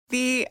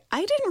The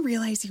 "I didn't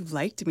realize you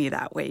liked me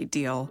that way"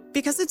 deal.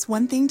 Because it's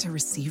one thing to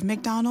receive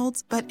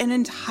McDonald's, but an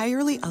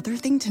entirely other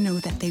thing to know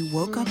that they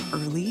woke up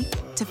early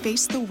to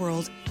face the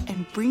world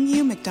and bring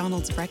you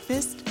McDonald's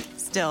breakfast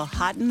still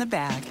hot in the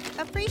bag.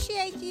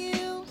 Appreciate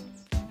you.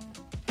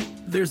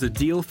 There's a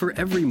deal for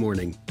every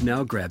morning.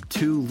 Now grab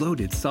 2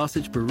 loaded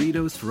sausage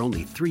burritos for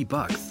only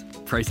 $3.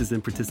 Prices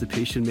and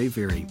participation may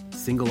vary.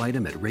 Single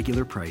item at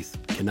regular price.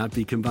 Cannot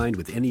be combined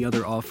with any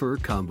other offer or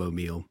combo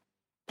meal.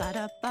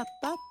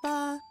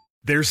 Ba-da-ba-ba-ba.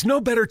 There's no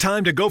better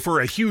time to go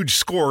for a huge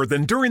score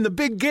than during the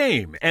big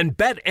game, and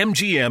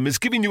BetMGM is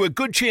giving you a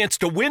good chance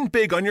to win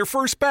big on your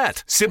first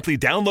bet. Simply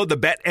download the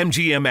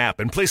BetMGM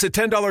app and place a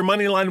 $10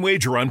 moneyline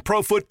wager on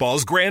pro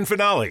football's grand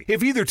finale.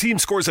 If either team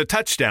scores a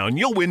touchdown,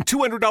 you'll win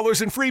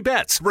 $200 in free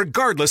bets,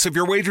 regardless of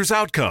your wager's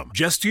outcome.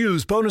 Just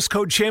use bonus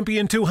code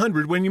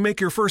CHAMPION200 when you make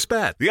your first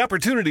bet. The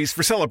opportunities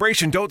for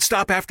celebration don't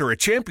stop after a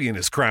champion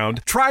is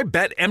crowned. Try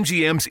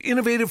BetMGM's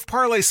innovative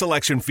parlay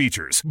selection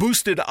features,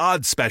 boosted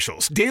odds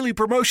specials, daily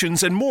promotions,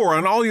 and more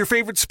on all your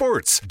favorite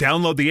sports.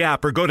 Download the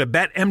app or go to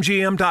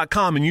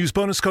BetMGM.com and use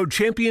bonus code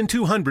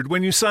CHAMPION200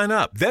 when you sign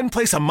up. Then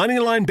place a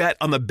moneyline bet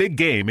on the big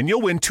game and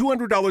you'll win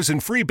 $200 in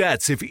free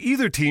bets if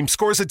either team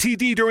scores a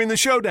TD during the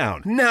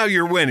showdown. Now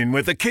you're winning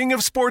with the king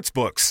of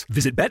sportsbooks.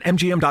 Visit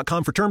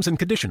BetMGM.com for terms and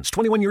conditions.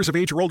 21 years of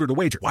age or older to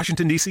wager.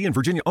 Washington, D.C. and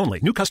Virginia only.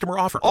 New customer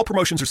offer. All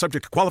promotions are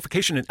subject to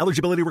qualification and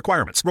eligibility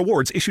requirements.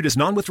 Rewards issued as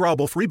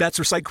non-withdrawable free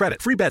bets or site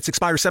credit. Free bets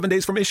expire 7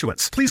 days from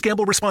issuance. Please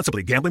gamble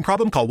responsibly. Gambling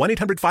problem? Call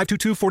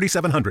 1-800-522-4700.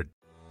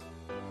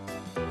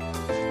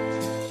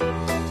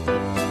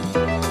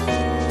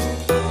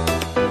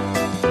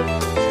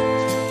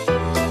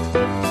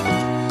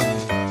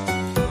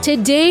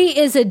 Today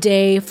is a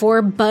day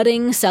for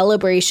budding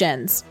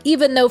celebrations.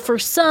 Even though for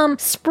some,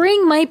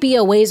 spring might be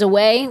a ways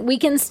away, we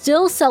can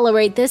still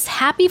celebrate this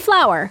happy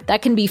flower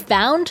that can be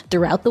found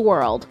throughout the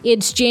world.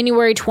 It's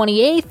January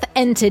 28th,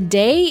 and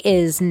today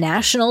is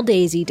National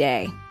Daisy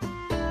Day.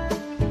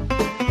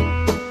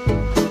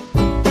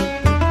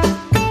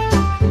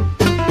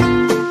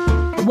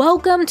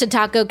 Welcome to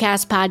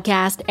TacoCast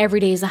Podcast, Every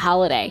Day's a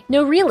Holiday.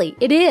 No, really,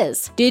 it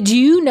is. Did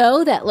you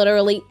know that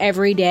literally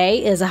every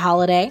day is a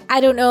holiday? I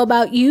don't know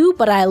about you,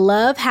 but I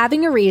love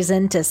having a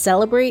reason to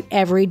celebrate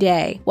every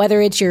day. Whether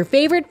it's your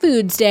favorite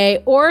foods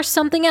day or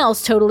something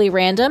else totally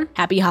random,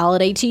 happy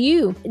holiday to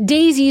you.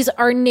 Daisies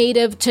are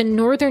native to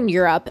Northern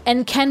Europe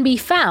and can be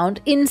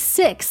found in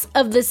 6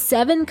 of the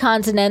 7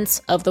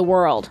 continents of the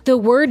world. The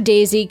word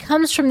daisy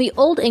comes from the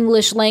Old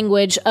English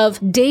language of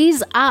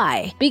day's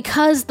eye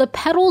because the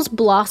petals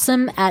blossom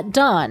at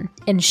dawn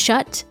and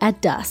shut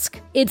at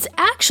dusk. It's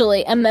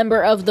actually a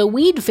member of the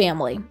weed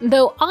family,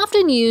 though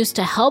often used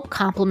to help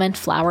complement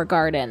flower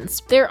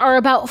gardens. There are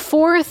about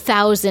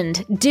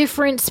 4,000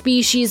 different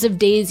species of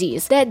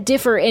daisies that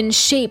differ in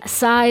shape,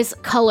 size,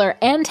 color,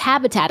 and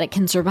habitat it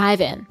can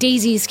survive in.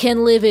 Daisies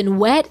can live in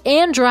wet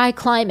and dry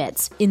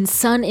climates, in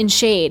sun and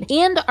shade,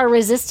 and are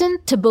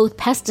resistant to both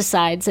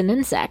pesticides and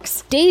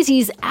insects.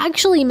 Daisies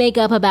actually make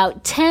up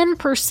about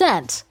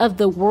 10% of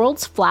the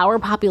world's flower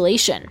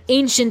population.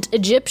 Ancient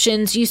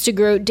Egyptians used to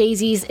grow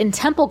daisies in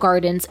temple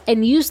gardens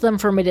and use them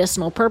for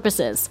medicinal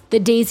purposes. The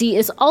daisy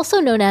is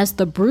also known as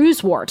the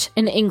bruisewort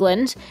in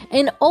England.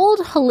 An old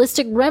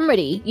holistic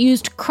remedy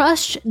used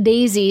crushed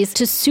daisies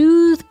to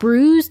soothe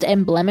bruised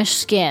and blemished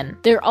skin.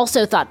 They're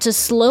also thought to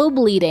slow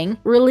bleeding,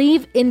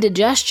 relieve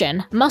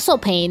indigestion, muscle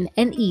pain,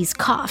 and ease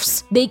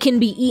coughs. They can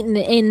be eaten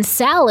in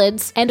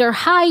salads and are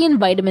high in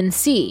vitamin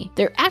C.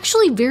 They're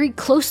actually very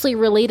closely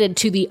related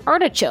to the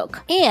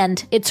artichoke,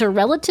 and it's a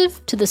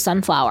relative to the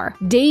sunflower.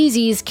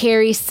 Daisies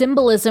carry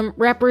symbolism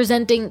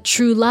representing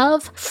true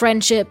love,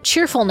 friendship,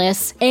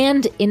 cheerfulness,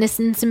 and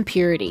innocence and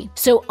purity.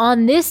 So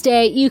on this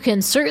day, you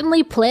can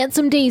certainly plant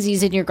some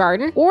daisies in your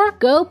garden or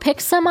go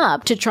pick some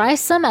up to try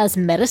some as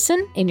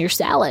medicine in your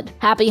salad.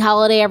 Happy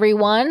holiday,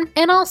 everyone,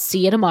 and I'll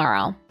see you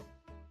tomorrow.